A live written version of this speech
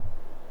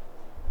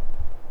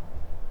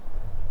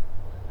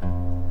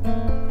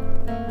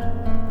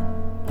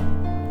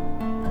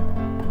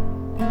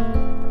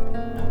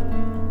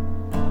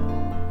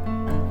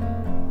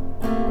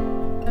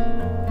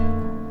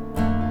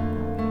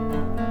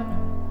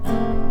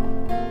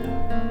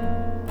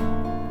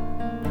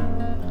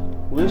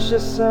wish a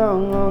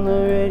song on the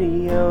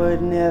radio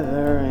would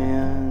never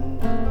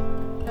end.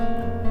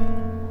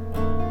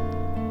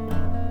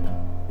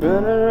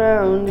 Run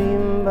around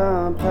eating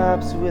bomb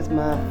pops with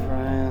my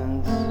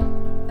friends,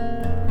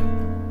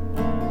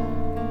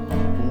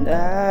 and I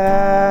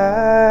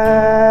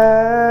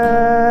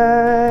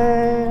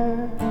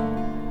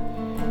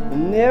will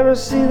never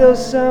see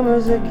those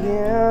summers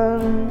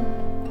again.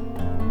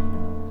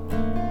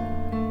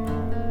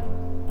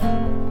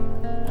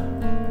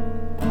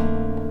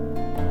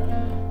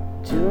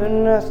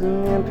 Doing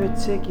nothing in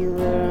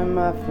particular in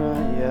my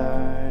front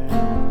yard,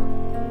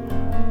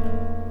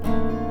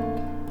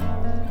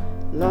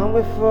 long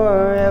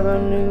before I ever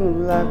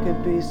knew life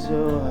could be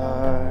so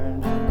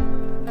hard.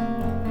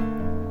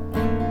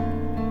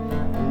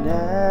 And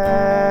I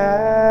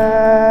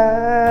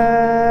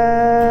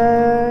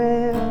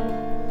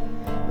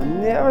will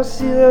never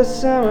see those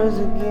summers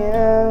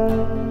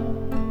again.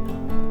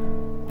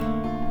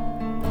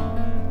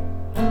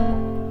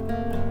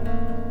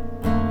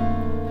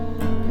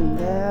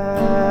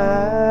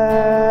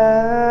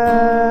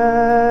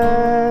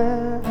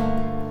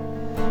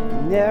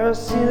 Never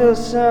see those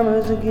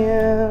summers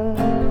again.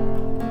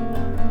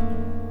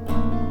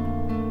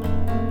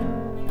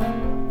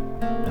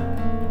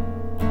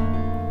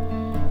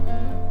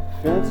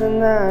 Friends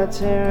and I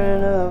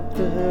tearing up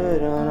the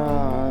hood on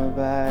our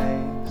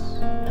bikes,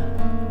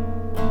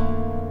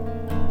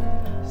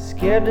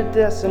 scared to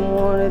death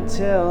someone to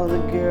tell the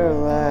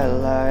girl I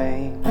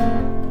like.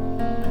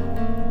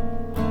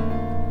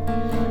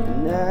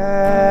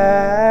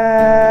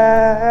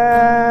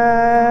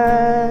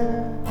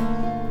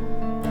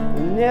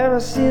 And never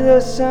see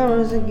those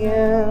summers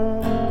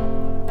again.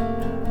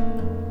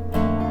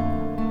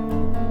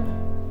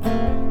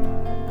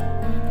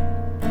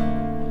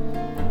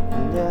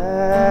 And I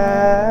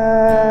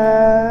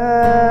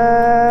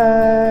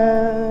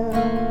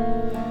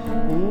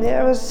will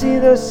never see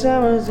those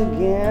summers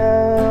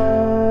again.